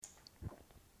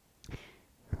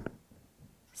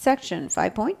Section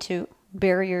 5.2,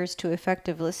 Barriers to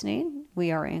Effective Listening. We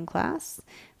are in class.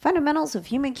 Fundamentals of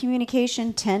Human Communication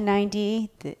 1090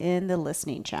 in the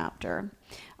listening chapter.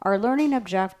 Our learning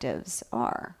objectives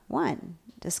are 1.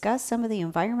 Discuss some of the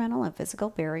environmental and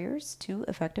physical barriers to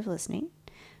effective listening.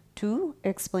 2.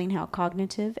 Explain how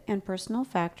cognitive and personal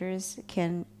factors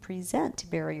can present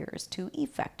barriers to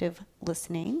effective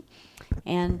listening.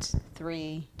 And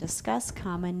 3. Discuss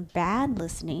common bad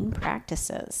listening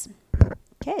practices.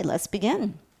 Okay, let's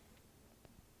begin.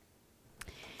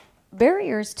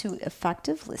 Barriers to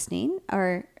effective listening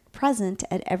are present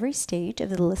at every stage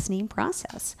of the listening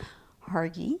process.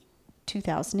 Hargy,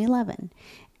 2011.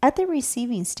 At the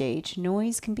receiving stage,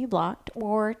 noise can be blocked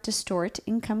or distort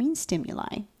incoming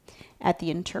stimuli. At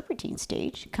the interpreting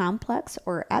stage, complex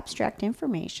or abstract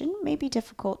information may be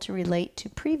difficult to relate to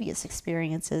previous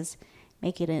experiences,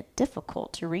 making it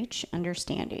difficult to reach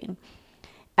understanding.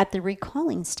 At the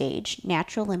recalling stage,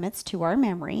 natural limits to our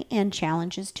memory and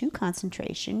challenges to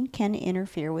concentration can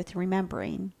interfere with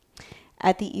remembering.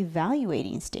 At the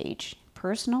evaluating stage,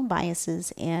 personal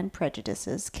biases and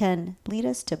prejudices can lead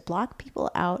us to block people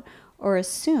out or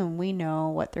assume we know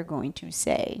what they're going to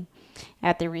say.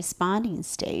 At the responding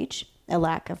stage, a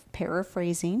lack of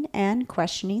paraphrasing and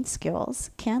questioning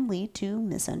skills can lead to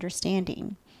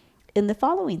misunderstanding. In the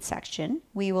following section,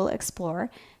 we will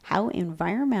explore how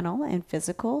environmental and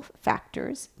physical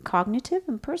factors, cognitive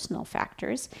and personal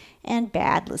factors, and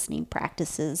bad listening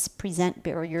practices present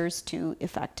barriers to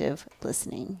effective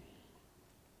listening.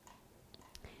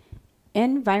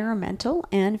 Environmental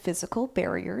and physical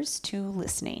barriers to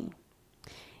listening.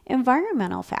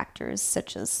 Environmental factors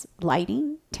such as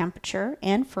lighting, temperature,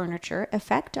 and furniture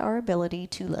affect our ability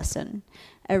to listen.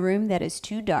 A room that is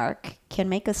too dark can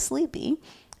make us sleepy,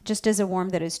 just as a room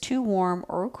that is too warm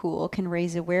or cool can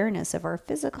raise awareness of our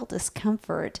physical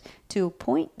discomfort to a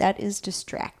point that is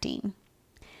distracting.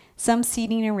 Some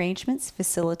seating arrangements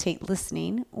facilitate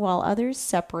listening, while others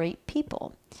separate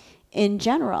people. In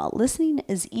general, listening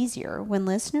is easier when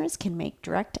listeners can make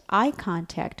direct eye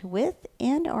contact with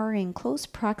and are in close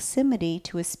proximity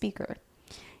to a speaker.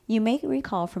 You may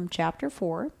recall from Chapter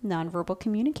 4, Nonverbal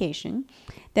Communication,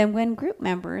 that when group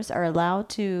members are allowed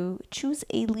to choose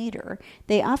a leader,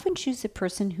 they often choose a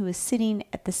person who is sitting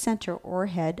at the center or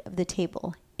head of the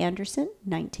table. Anderson,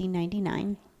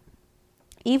 1999.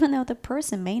 Even though the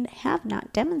person may have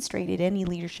not demonstrated any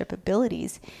leadership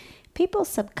abilities, people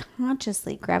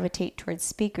subconsciously gravitate towards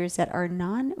speakers that are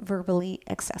non-verbally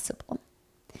accessible.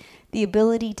 The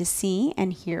ability to see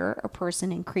and hear a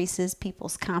person increases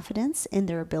people's confidence in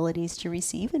their abilities to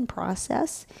receive and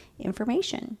process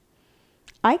information.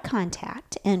 Eye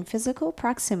contact and physical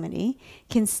proximity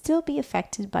can still be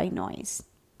affected by noise.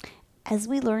 As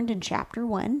we learned in Chapter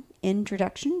 1,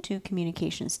 Introduction to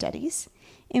Communication Studies,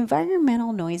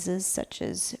 environmental noises such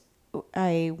as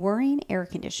a whirring air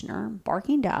conditioner,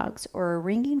 barking dogs, or a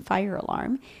ringing fire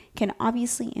alarm can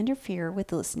obviously interfere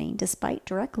with listening despite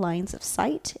direct lines of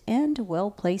sight and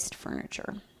well-placed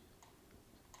furniture.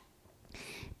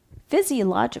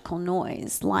 Physiological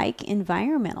noise, like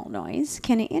environmental noise,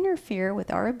 can interfere with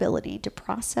our ability to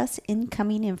process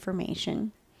incoming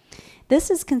information. This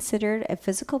is considered a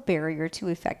physical barrier to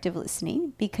effective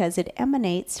listening because it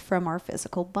emanates from our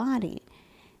physical body.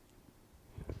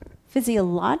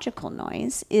 Physiological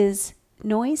noise is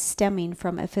noise stemming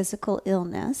from a physical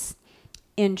illness,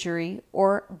 injury,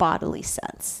 or bodily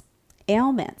sense.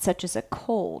 Ailments such as a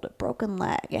cold, a broken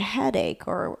leg, a headache,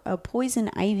 or a poison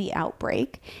ivy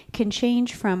outbreak can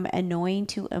change from annoying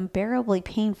to unbearably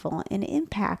painful and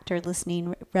impact our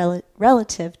listening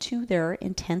relative to their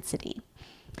intensity.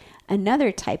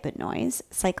 Another type of noise,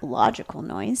 psychological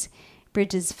noise,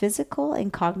 bridges physical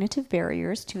and cognitive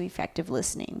barriers to effective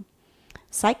listening.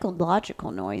 Psychological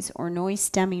noise, or noise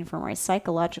stemming from our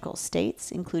psychological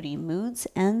states, including moods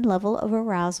and level of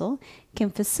arousal, can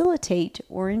facilitate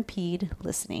or impede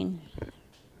listening.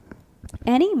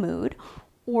 Any mood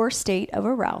or state of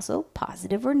arousal,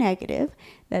 positive or negative,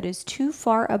 that is too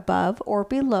far above or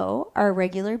below our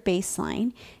regular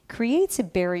baseline creates a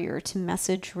barrier to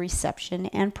message reception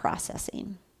and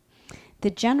processing.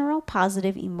 The general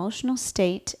positive emotional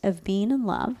state of being in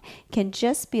love can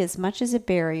just be as much as a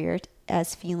barrier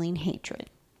as feeling hatred.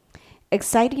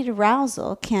 Excited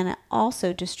arousal can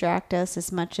also distract us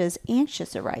as much as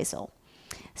anxious arousal.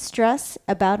 Stress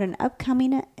about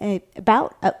upcoming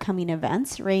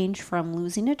events range from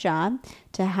losing a job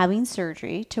to having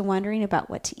surgery to wondering about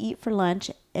what to eat for lunch.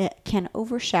 It can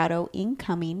overshadow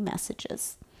incoming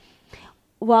messages.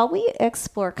 While we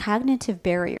explore cognitive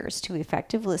barriers to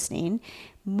effective listening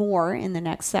more in the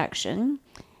next section,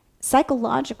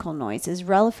 Psychological noise is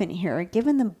relevant here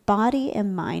given the body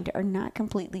and mind are not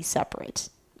completely separate.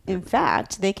 In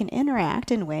fact, they can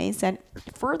interact in ways that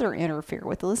further interfere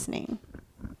with listening.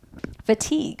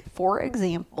 Fatigue, for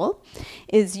example,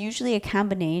 is usually a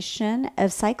combination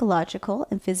of psychological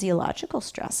and physiological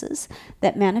stresses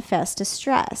that manifest as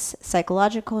stress,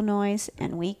 psychological noise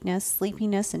and weakness,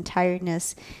 sleepiness and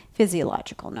tiredness,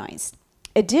 physiological noise.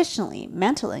 Additionally,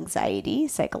 mental anxiety,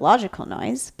 psychological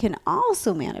noise, can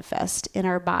also manifest in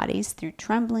our bodies through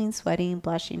trembling, sweating,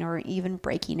 blushing, or even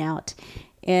breaking out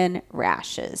in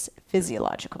rashes,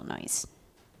 physiological noise.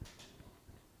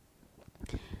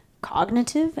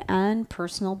 Cognitive and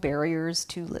personal barriers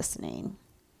to listening.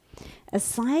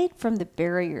 Aside from the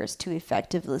barriers to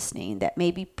effective listening that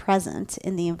may be present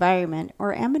in the environment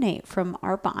or emanate from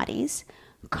our bodies,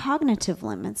 cognitive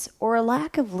limits or a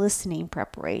lack of listening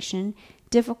preparation,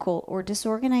 difficult or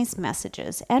disorganized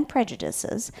messages, and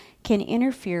prejudices can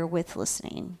interfere with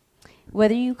listening.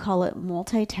 Whether you call it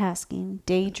multitasking,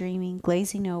 daydreaming,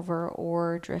 glazing over,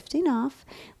 or drifting off,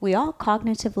 we all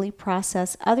cognitively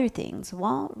process other things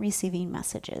while receiving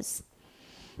messages.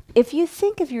 If you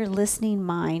think of your listening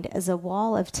mind as a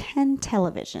wall of 10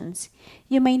 televisions,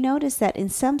 you may notice that in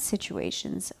some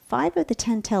situations, 5 of the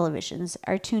 10 televisions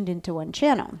are tuned into one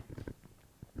channel.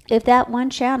 If that one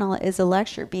channel is a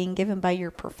lecture being given by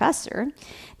your professor,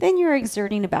 then you're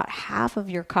exerting about half of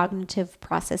your cognitive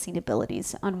processing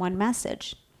abilities on one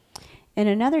message. In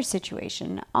another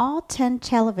situation, all 10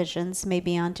 televisions may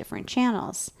be on different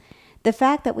channels. The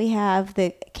fact that we have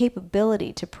the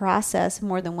capability to process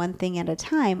more than one thing at a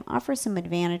time offers some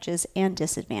advantages and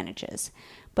disadvantages.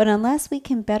 But unless we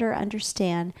can better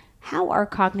understand how our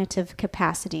cognitive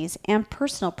capacities and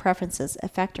personal preferences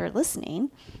affect our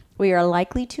listening, we are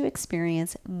likely to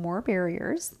experience more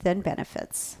barriers than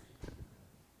benefits.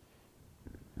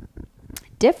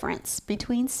 Difference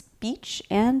between speech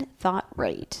and thought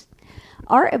rate.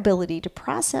 Our ability to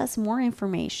process more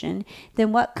information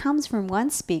than what comes from one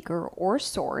speaker or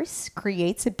source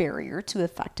creates a barrier to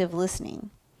effective listening.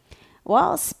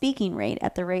 While speaking rate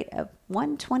at the rate of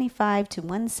 125 to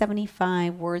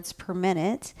 175 words per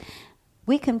minute,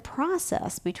 we can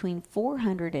process between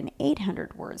 400 and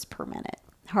 800 words per minute.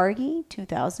 Hargy,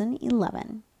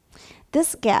 2011.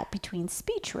 This gap between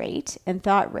speech rate and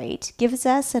thought rate gives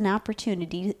us an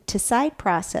opportunity to side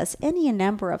process any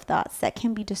number of thoughts that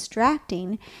can be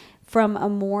distracting from a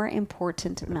more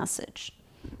important message.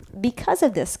 Because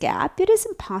of this gap, it is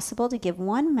impossible to give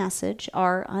one message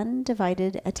our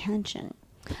undivided attention.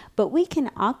 But we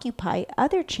can occupy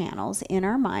other channels in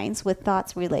our minds with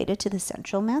thoughts related to the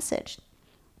central message.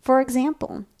 For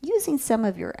example, using some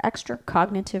of your extra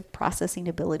cognitive processing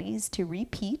abilities to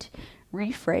repeat,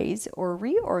 rephrase, or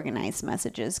reorganize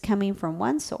messages coming from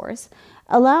one source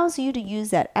allows you to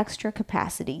use that extra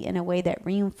capacity in a way that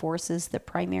reinforces the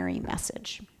primary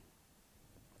message.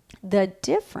 The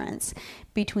difference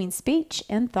between speech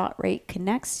and thought rate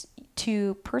connects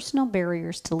to personal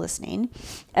barriers to listening,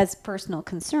 as personal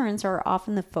concerns are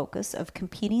often the focus of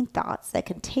competing thoughts that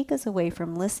can take us away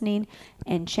from listening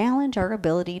and challenge our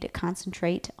ability to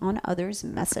concentrate on others'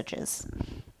 messages.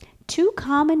 Two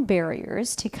common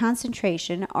barriers to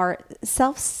concentration are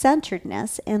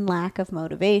self-centeredness and lack of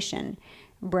motivation.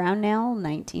 Brownell,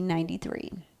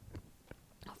 1993.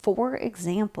 For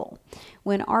example,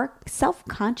 when our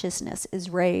self-consciousness is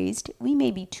raised, we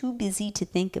may be too busy to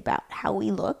think about how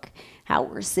we look, how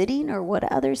we're sitting, or what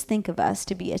others think of us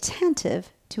to be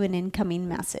attentive to an incoming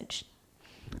message.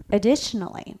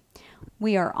 Additionally,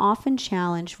 we are often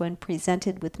challenged when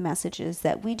presented with messages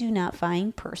that we do not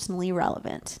find personally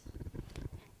relevant.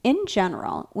 In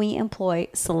general, we employ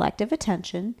selective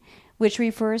attention, which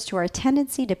refers to our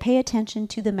tendency to pay attention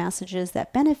to the messages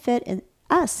that benefit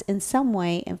us in some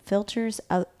way and filters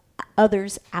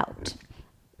others out.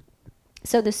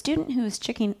 So the student who is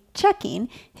checking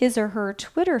his or her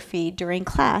Twitter feed during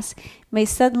class may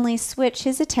suddenly switch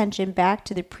his attention back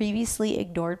to the previously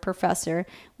ignored professor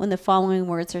when the following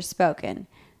words are spoken.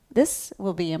 This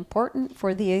will be important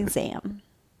for the exam.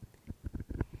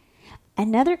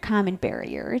 Another common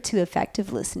barrier to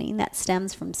effective listening that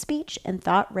stems from speech and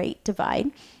thought rate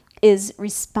divide is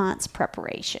response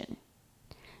preparation.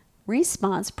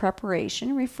 Response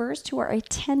preparation refers to our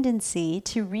tendency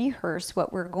to rehearse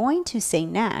what we're going to say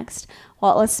next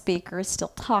while a speaker is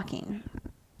still talking.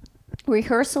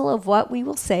 Rehearsal of what we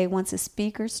will say once a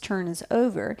speaker's turn is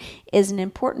over is an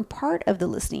important part of the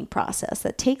listening process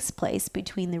that takes place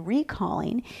between the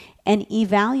recalling and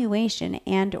evaluation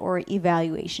and or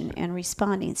evaluation and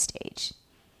responding stage.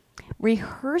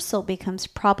 Rehearsal becomes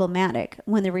problematic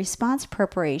when the response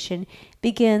preparation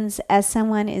begins as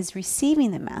someone is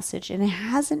receiving the message and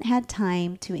hasn't had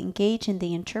time to engage in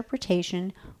the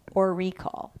interpretation or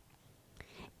recall.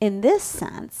 In this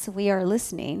sense, we are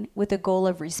listening with the goal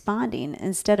of responding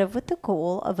instead of with the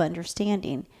goal of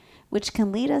understanding, which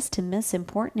can lead us to miss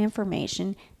important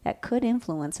information that could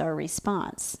influence our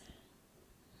response.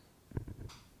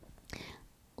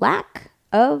 Lack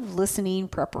of listening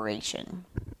preparation.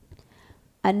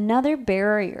 Another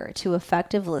barrier to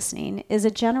effective listening is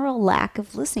a general lack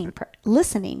of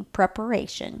listening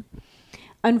preparation.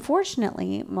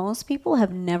 Unfortunately, most people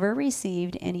have never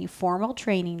received any formal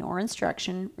training or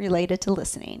instruction related to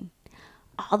listening.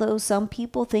 Although some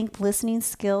people think listening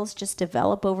skills just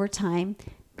develop over time,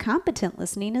 competent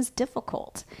listening is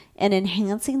difficult, and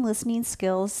enhancing listening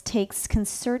skills takes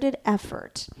concerted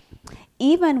effort.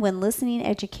 Even when listening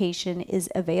education is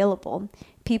available,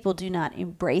 people do not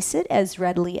embrace it as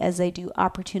readily as they do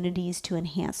opportunities to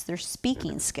enhance their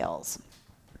speaking skills.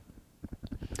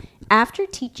 After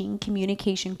teaching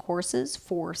communication courses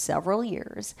for several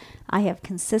years, I have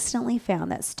consistently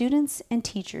found that students and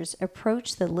teachers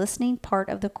approach the listening part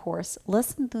of the course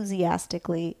less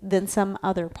enthusiastically than some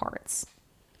other parts.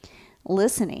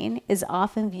 Listening is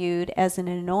often viewed as an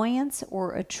annoyance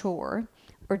or a chore,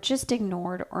 or just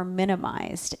ignored or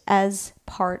minimized as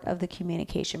part of the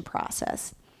communication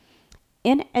process.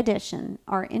 In addition,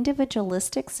 our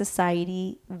individualistic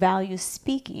society values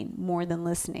speaking more than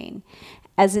listening,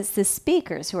 as it's the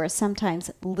speakers who are sometimes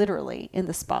literally in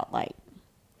the spotlight.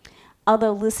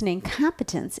 Although listening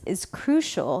competence is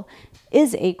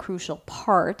a crucial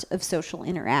part of social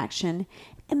interaction,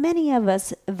 and many of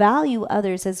us value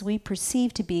others as we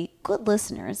perceive to be good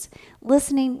listeners,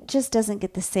 listening just doesn't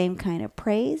get the same kind of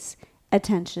praise,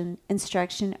 attention,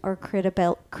 instruction, or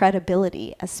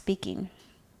credibility as speaking.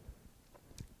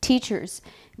 Teachers,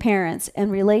 parents,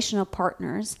 and relational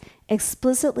partners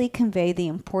explicitly convey the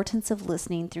importance of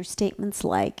listening through statements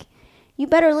like, "You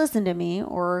better listen to me,"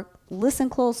 or "Listen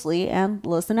closely and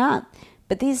listen up."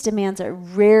 But these demands are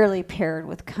rarely paired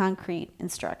with concrete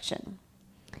instruction.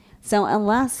 So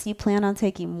unless you plan on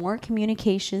taking more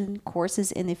communication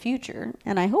courses in the future,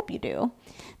 and I hope you do,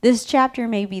 this chapter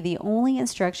may be the only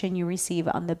instruction you receive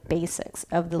on the basics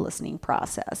of the listening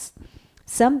process,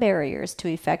 some barriers to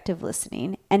effective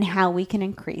listening, and how we can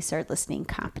increase our listening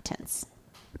competence.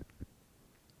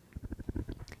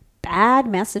 Bad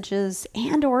messages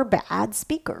and or bad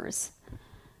speakers.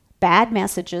 Bad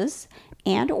messages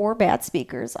and or bad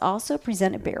speakers also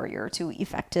present a barrier to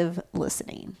effective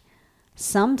listening.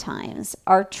 Sometimes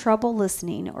our trouble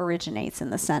listening originates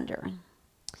in the sender.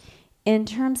 In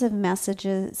terms of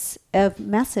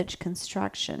message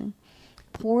construction,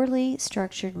 poorly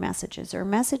structured messages or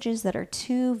messages that are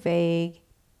too vague,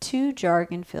 too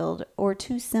jargon-filled, or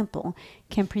too simple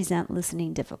can present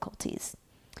listening difficulties.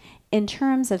 In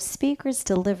terms of speakers'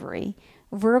 delivery,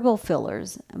 verbal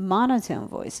fillers, monotone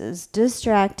voices,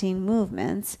 distracting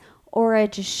movements, or a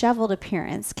disheveled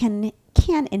appearance can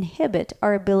inhibit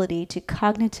our ability to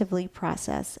cognitively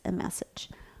process a message.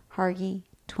 Hargy,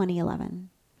 2011.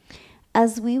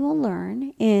 As we will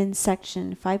learn in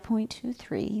section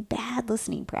 5.23, bad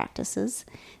listening practices,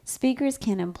 speakers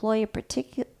can employ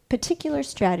particular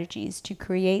strategies to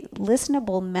create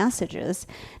listenable messages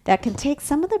that can take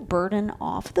some of the burden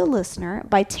off the listener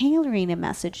by tailoring a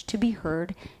message to be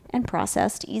heard and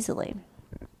processed easily.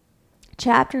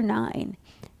 Chapter 9,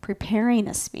 Preparing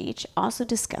a Speech, also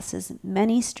discusses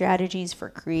many strategies for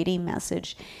creating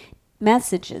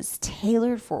messages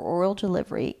tailored for oral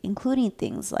delivery, including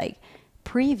things like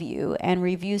preview and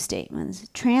review statements,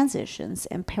 transitions,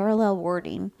 and parallel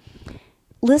wording.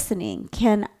 Listening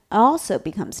can also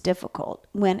becomes difficult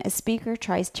when a speaker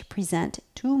tries to present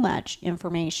too much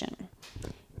information.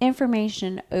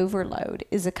 Information overload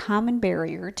is a common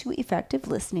barrier to effective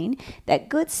listening that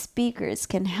good speakers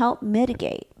can help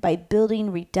mitigate by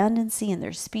building redundancy in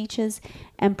their speeches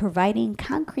and providing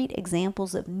concrete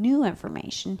examples of new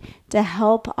information to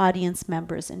help audience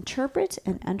members interpret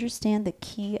and understand the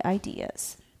key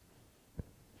ideas.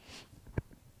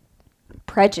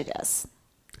 Prejudice.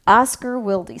 Oscar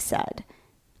Wilde said,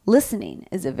 "Listening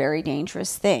is a very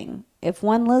dangerous thing. If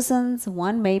one listens,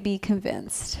 one may be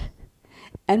convinced."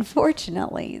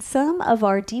 Unfortunately, some of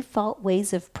our default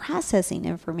ways of processing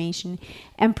information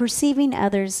and perceiving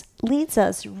others leads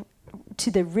us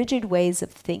to the rigid ways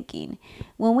of thinking.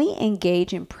 When we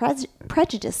engage in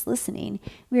prejudice listening,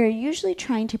 we are usually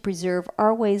trying to preserve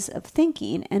our ways of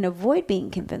thinking and avoid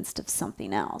being convinced of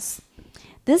something else.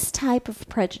 This type of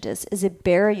prejudice is a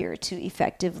barrier to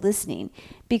effective listening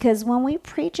because when we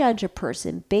prejudge a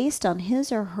person based on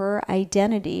his or her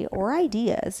identity or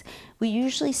ideas, we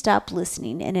usually stop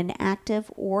listening in an active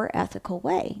or ethical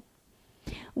way.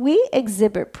 We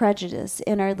exhibit prejudice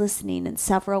in our listening in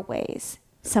several ways,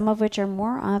 some of which are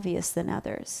more obvious than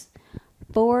others.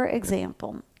 For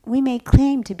example, we may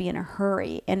claim to be in a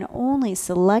hurry and only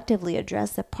selectively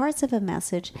address the parts of a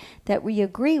message that we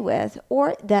agree with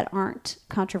or that aren't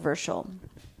controversial.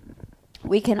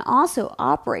 We can also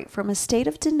operate from a state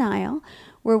of denial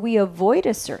where we avoid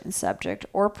a certain subject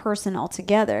or person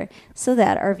altogether so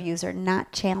that our views are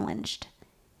not challenged.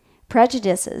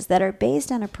 Prejudices that are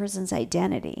based on a person's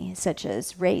identity, such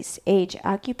as race, age,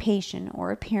 occupation,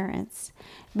 or appearance,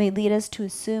 may lead us to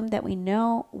assume that we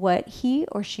know what he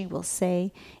or she will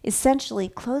say, essentially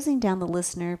closing down the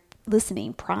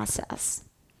listening process.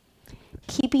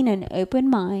 Keeping an open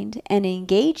mind and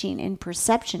engaging in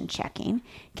perception checking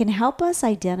can help us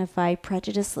identify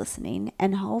prejudiced listening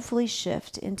and hopefully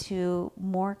shift into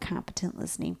more competent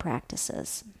listening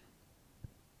practices.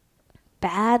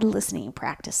 Bad listening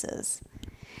practices.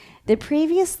 The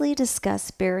previously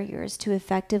discussed barriers to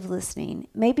effective listening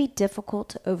may be difficult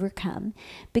to overcome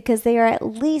because they are at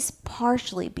least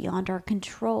partially beyond our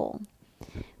control.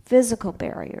 Physical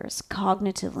barriers,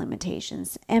 cognitive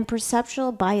limitations, and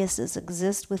perceptual biases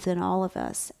exist within all of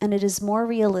us, and it is more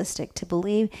realistic to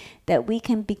believe that we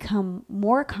can become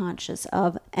more conscious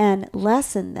of and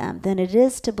lessen them than it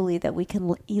is to believe that we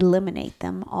can eliminate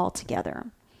them altogether.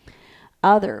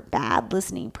 Other bad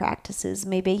listening practices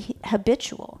may be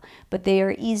habitual, but they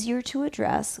are easier to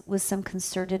address with some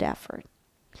concerted effort.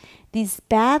 These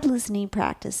bad listening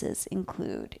practices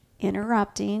include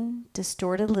interrupting,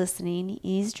 distorted listening,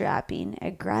 eavesdropping,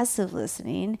 aggressive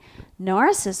listening,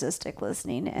 narcissistic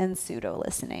listening, and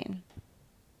pseudo-listening.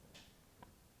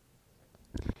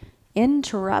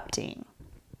 Interrupting.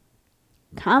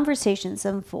 Conversations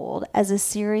unfold as a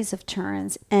series of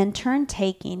turns, and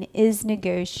turn-taking is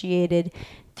negotiated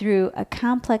through a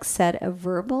complex set of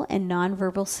verbal and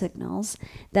nonverbal signals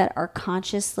that are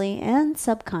consciously and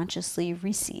subconsciously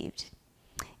received.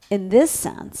 In this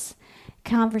sense,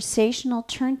 conversational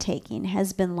turn-taking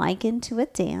has been likened to a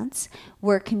dance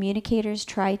where communicators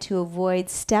try to avoid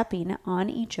stepping on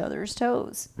each other's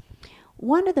toes.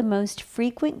 One of the most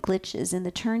frequent glitches in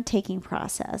the turn-taking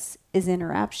process is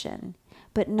interruption.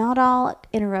 But not all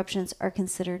interruptions are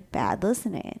considered bad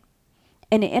listening.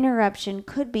 An interruption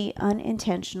could be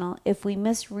unintentional if we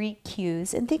misread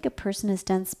cues and think a person is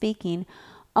done speaking,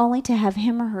 only to have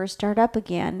him or her start up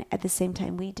again at the same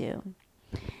time we do.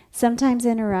 Sometimes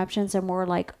interruptions are more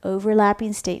like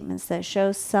overlapping statements that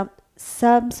show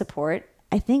some support,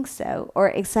 I think so, or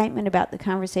excitement about the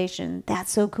conversation,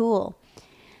 that's so cool.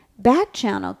 Back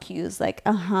channel cues like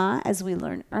as we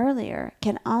learned earlier,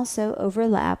 can also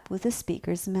overlap with the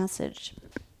speaker's message.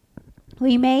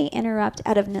 We may interrupt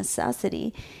out of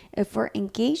necessity if we're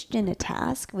engaged in a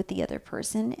task with the other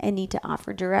person and need to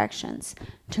offer directions.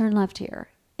 Turn left here.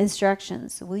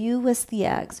 Instructions. Will you whisk the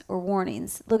eggs? Or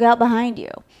warnings. Look out behind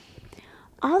you.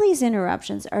 All these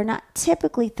interruptions are not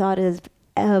typically thought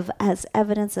of as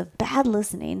evidence of bad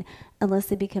listening unless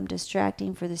they become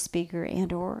distracting for the speaker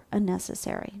and or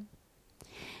unnecessary.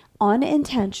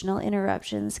 Unintentional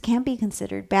interruptions can be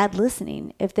considered bad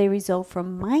listening if they result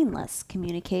from mindless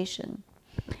communication.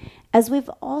 As we've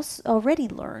also already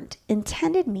learned,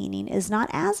 intended meaning is not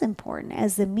as important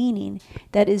as the meaning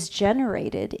that is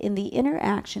generated in the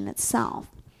interaction itself.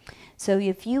 So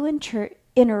if you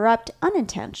interrupt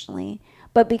unintentionally,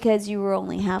 but because you were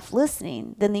only half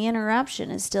listening, then the interruption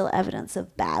is still evidence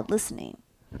of bad listening.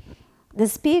 The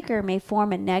speaker may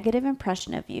form a negative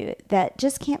impression of you that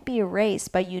just can't be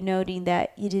erased by you noting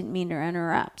that you didn't mean to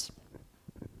interrupt.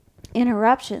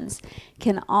 Interruptions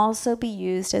can also be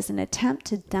used as an attempt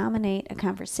to dominate a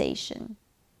conversation.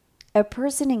 A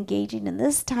person engaging in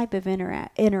this type of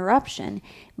interruption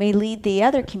may lead the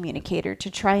other communicator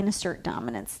to try and assert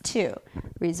dominance too,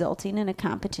 resulting in a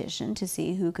competition to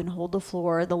see who can hold the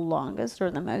floor the longest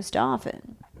or the most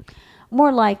often.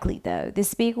 More likely, though, the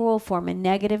speaker will form a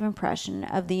negative impression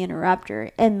of the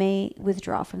interrupter and may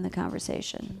withdraw from the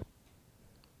conversation.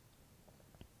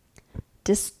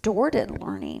 Distorted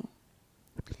learning.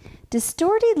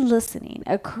 Distorted listening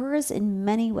occurs in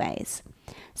many ways.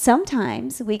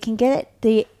 Sometimes we can get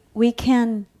the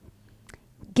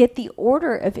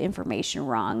order of information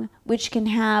wrong, which can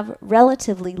have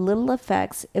relatively little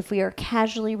effects if we are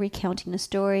casually recounting a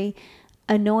story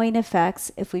annoying effects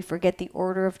if we forget the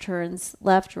order of turns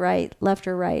left, right, left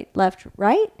or right, left,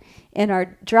 right in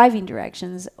our driving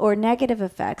directions, or negative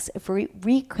effects if we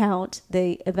recount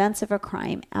the events of a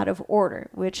crime out of order,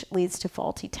 which leads to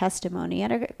faulty testimony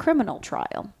at a criminal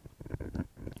trial.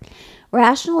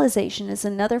 Rationalization is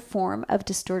another form of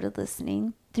distorted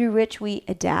listening through which we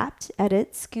adapt,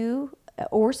 edit, skew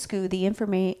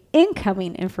the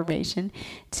incoming information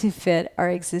to fit our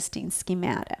existing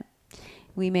schemata.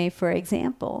 We may, for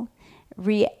example,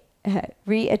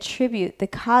 reattribute the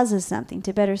cause of something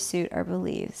to better suit our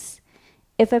beliefs.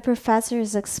 If a professor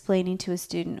is explaining to a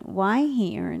student why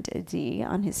he earned a D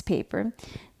on his paper,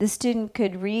 the student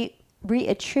could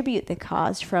reattribute the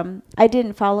cause from "I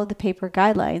didn't follow the paper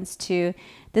guidelines" to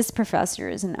 "this professor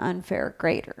is an unfair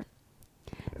grader."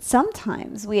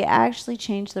 Sometimes we actually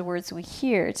change the words we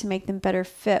hear to make them better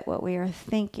fit what we are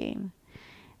thinking.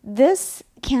 This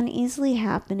can easily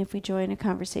happen if we join a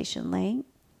conversation late,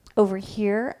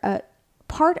 overhear a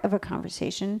part of a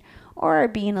conversation, or are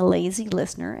being a lazy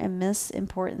listener and miss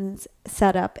important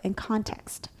setup and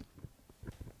context.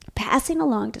 Passing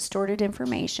along distorted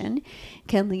information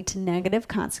can lead to negative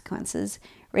consequences,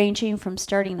 ranging from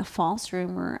starting a false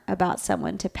rumor about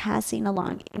someone to passing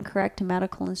along incorrect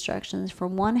medical instructions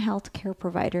from one healthcare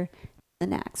provider to the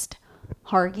next.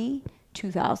 Hargy,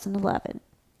 2011.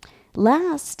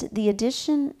 Last, the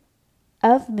addition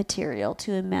of material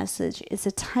to a message is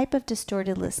a type of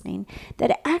distorted listening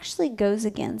that actually goes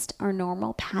against our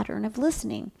normal pattern of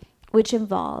listening, which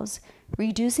involves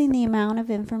reducing the amount of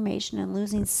information and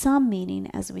losing some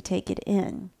meaning as we take it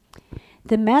in.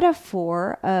 The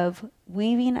metaphor of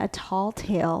weaving a tall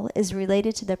tale is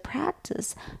related to the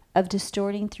practice of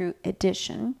distorting through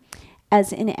addition,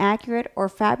 as inaccurate or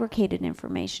fabricated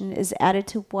information is added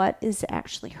to what is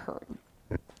actually heard.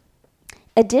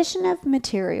 Addition of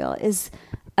material is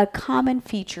a common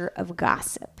feature of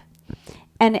gossip.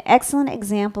 An excellent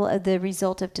example of the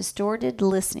result of distorted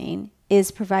listening is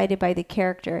provided by the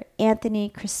character Anthony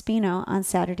Crispino on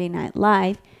Saturday Night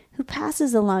Live, who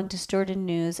passes along distorted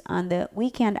news on the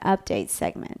Weekend Update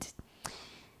segment.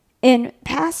 In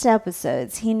past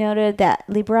episodes, he noted that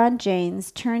LeBron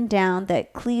James turned down the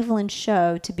Cleveland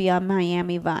show to be on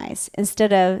Miami Vice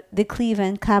instead of the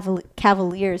Cleveland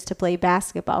Cavaliers to play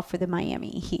basketball for the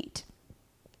Miami Heat,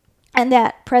 and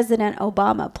that President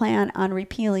Obama planned on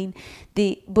repealing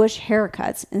the Bush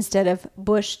haircuts instead of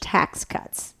Bush tax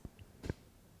cuts.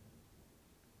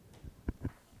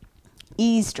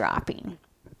 Eavesdropping.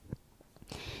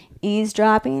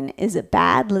 Eavesdropping is a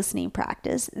bad listening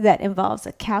practice that involves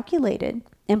a calculated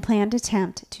and planned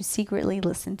attempt to secretly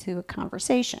listen to a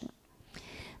conversation.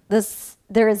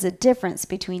 There is a difference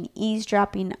between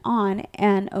eavesdropping on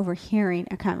and overhearing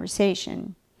a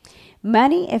conversation.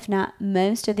 Many, if not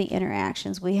most, of the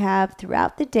interactions we have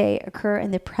throughout the day occur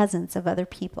in the presence of other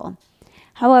people.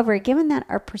 However, given that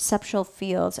our perceptual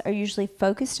fields are usually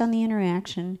focused on the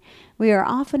interaction, we are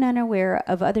often unaware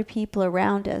of other people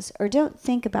around us or don't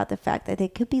think about the fact that they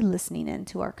could be listening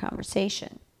into our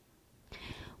conversation.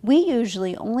 We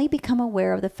usually only become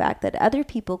aware of the fact that other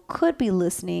people could be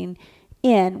listening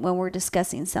in when we're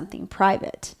discussing something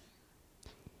private.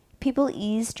 People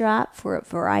eavesdrop for a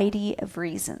variety of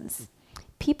reasons.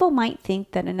 People might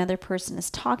think that another person is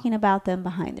talking about them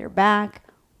behind their back,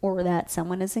 or that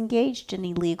someone is engaged in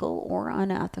illegal or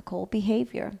unethical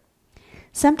behavior.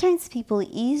 Sometimes people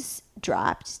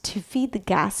eavesdrop to feed the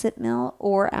gossip mill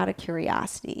or out of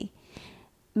curiosity.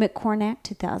 McCornack,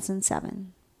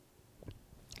 2007.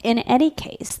 In any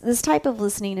case, this type of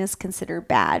listening is considered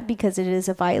bad because it is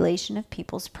a violation of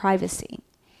people's privacy.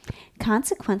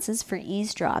 Consequences for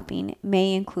eavesdropping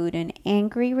may include an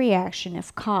angry reaction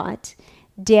if caught,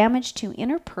 damage to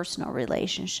interpersonal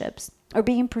relationships, or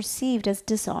being perceived as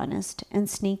dishonest and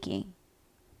sneaky.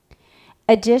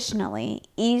 Additionally,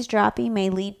 eavesdropping may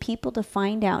lead people to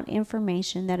find out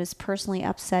information that is personally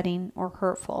upsetting or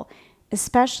hurtful,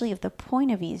 especially if the point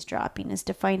of eavesdropping is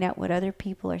to find out what other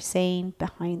people are saying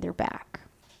behind their back.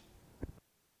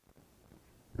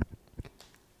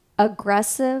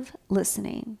 Aggressive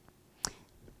listening.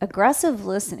 Aggressive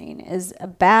listening is a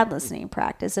bad listening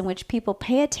practice in which people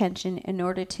pay attention in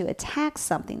order to attack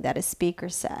something that a speaker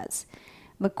says.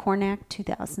 McCornack,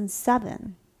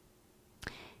 2007.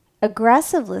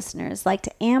 Aggressive listeners like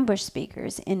to ambush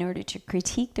speakers in order to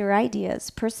critique their ideas,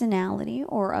 personality,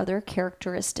 or other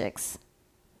characteristics.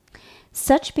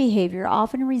 Such behavior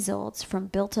often results from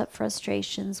built-up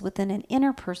frustrations within an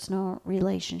interpersonal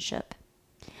relationship.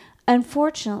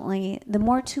 Unfortunately, the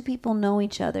more two people know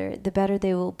each other, the better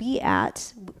they will be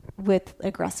at with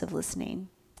aggressive listening.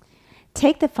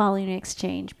 Take the following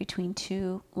exchange between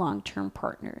two long-term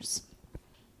partners.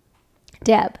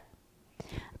 Deb,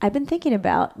 I've been thinking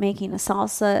about making a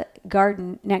salsa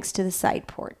garden next to the side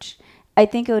porch. I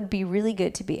think it would be really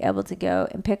good to be able to go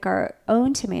and pick our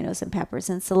own tomatoes and peppers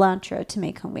and cilantro to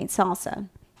make homemade salsa.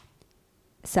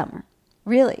 Summer,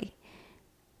 really?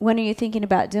 When are you thinking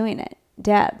about doing it?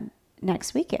 Deb,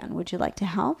 next weekend. Would you like to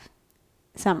help?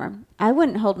 Summer, I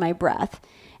wouldn't hold my breath.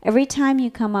 Every time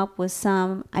you come up with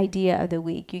some idea of the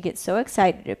week, you get so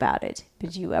excited about it.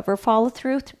 But do you ever follow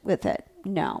through with it?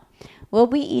 No. We'll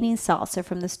be eating salsa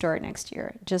from the store next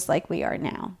year, just like we are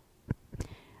now.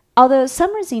 Although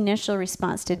Summer's initial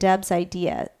response to Deb's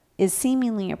idea is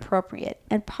seemingly appropriate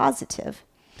and positive,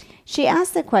 she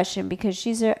asked the question because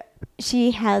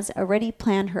she has already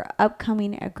planned her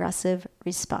upcoming aggressive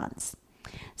response.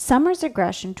 Summer's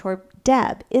aggression toward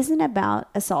Deb isn't about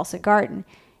a salsa garden.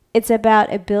 It's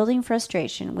about a building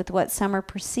frustration with what Summer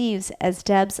perceives as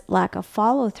Deb's lack of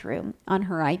follow-through on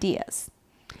her ideas.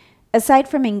 Aside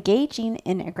from engaging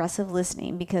in aggressive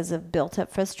listening because of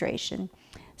built-up frustration,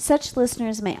 such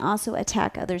listeners may also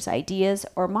attack others' ideas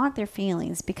or mock their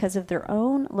feelings because of their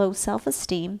own low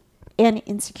self-esteem and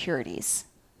insecurities.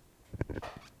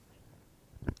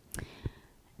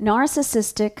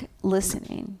 Narcissistic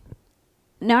listening.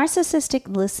 Narcissistic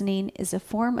listening is a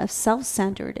form of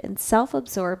self-centered and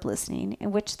self-absorbed listening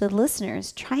in which the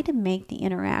listeners try to make the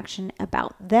interaction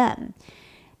about them.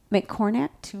 McCornack,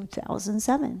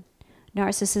 2007.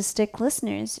 Narcissistic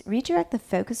listeners redirect the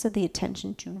focus of the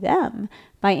attention to them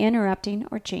by interrupting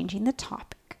or changing the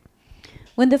topic.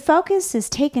 When the focus is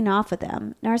taken off of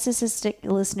them, narcissistic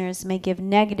listeners may give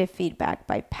negative feedback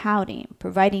by pouting,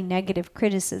 providing negative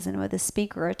criticism of the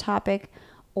speaker or topic,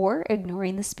 or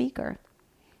ignoring the speaker.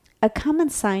 A common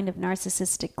sign of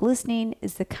narcissistic listening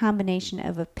is the combination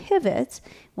of a pivot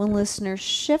when listeners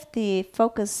shift the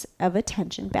focus of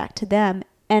attention back to them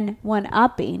and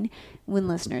one-upping when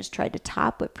listeners try to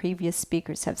top what previous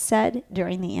speakers have said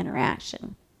during the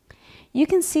interaction. You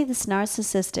can see this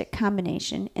narcissistic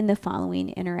combination in the following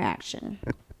interaction.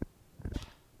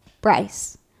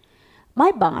 Bryce,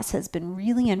 my boss has been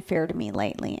really unfair to me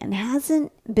lately and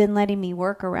hasn't been letting me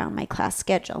work around my class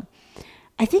schedule.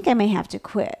 I think I may have to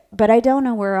quit, but I don't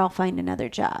know where I'll find another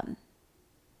job.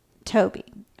 Toby,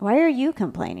 why are you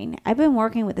complaining? I've been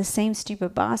working with the same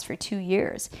stupid boss for 2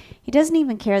 years. He doesn't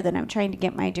even care that I'm trying to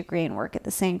get my degree and work at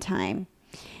the same time.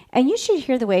 And you should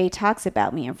hear the way he talks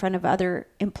about me in front of other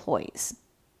employees.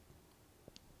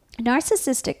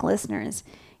 Narcissistic listeners,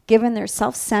 given their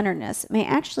self-centeredness, may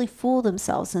actually fool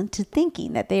themselves into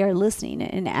thinking that they are listening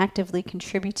and actively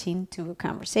contributing to a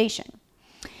conversation.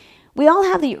 We all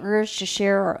have the urge to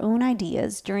share our own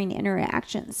ideas during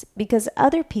interactions because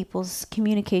other people's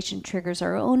communication triggers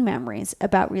our own memories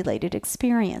about related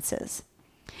experiences.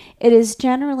 It is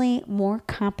generally more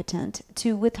competent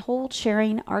to withhold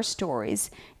sharing our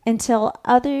stories until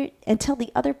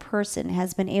the other person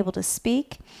has been able to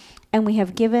speak and we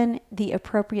have given the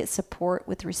appropriate support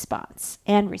with response.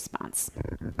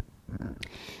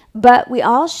 But we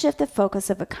all shift the focus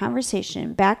of a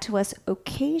conversation back to us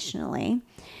occasionally,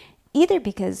 either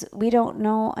because we don't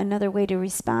know another way to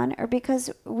respond or because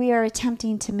we are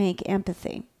attempting to make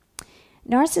empathy.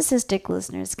 Narcissistic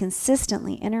listeners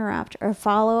consistently interrupt or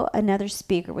follow another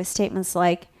speaker with statements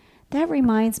like, that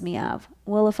reminds me of,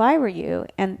 well, if I were you,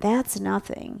 and that's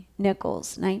nothing.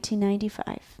 Nichols,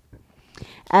 1995.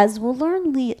 As we'll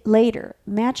learn later,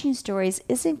 matching stories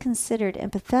isn't considered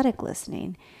empathetic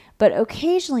listening, but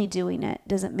occasionally doing it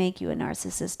doesn't make you a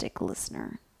narcissistic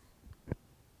listener.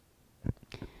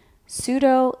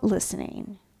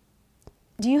 Pseudo-listening.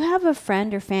 Do you have a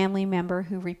friend or family member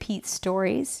who repeats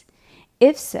stories?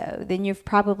 If so, then you've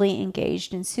probably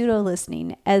engaged in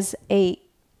pseudo-listening as a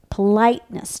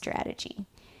politeness strategy.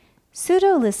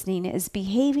 Pseudo-listening is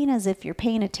behaving as if you're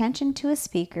paying attention to a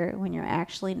speaker when you're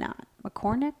actually not.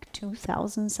 McCornack,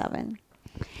 2007.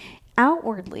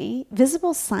 Outwardly,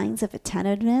 visible signs of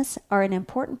attentiveness are an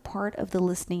important part of the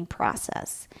listening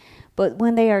process, but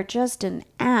when they are just an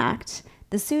act,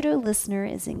 the pseudo-listener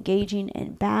is engaging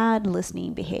in bad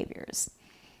listening behaviors.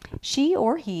 She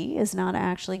or he is not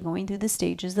actually going through the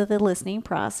stages of the listening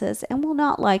process and will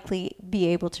not likely be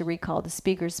able to recall the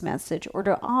speaker's message or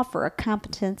to offer a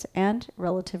competent and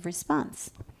relative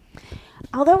response.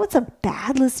 Although it's a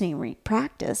bad listening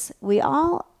practice, we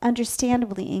all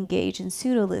understandably engage in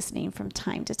pseudo-listening from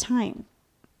time to time.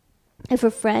 If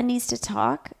a friend needs to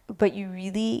talk, but you're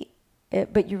really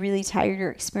tired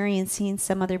or experiencing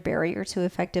some other barrier to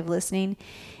effective listening,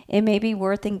 it may be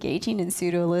worth engaging in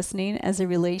pseudo-listening as a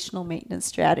relational maintenance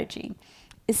strategy,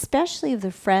 especially if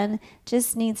the friend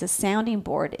just needs a sounding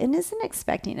board and isn't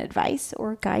expecting advice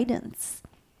or guidance.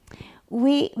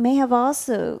 We may have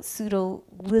also pseudo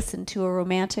listened to a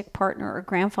romantic partner or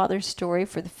grandfather's story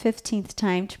for the 15th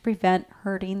time to prevent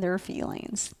hurting their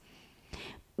feelings.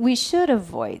 We should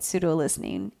avoid pseudo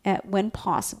listening when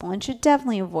possible and should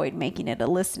definitely avoid making it a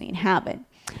listening habit.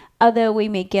 Although we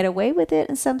may get away with it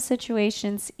in some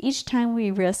situations, each time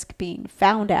we risk being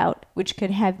found out, which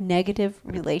could have negative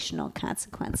relational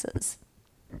consequences.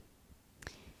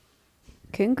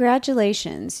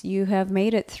 Congratulations, you have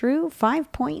made it through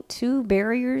 5.2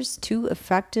 Barriers to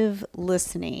Effective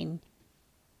Listening.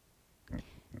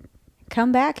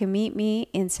 Come back and meet me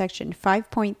in section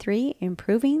 5.3,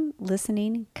 Improving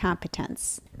Listening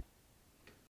Competence.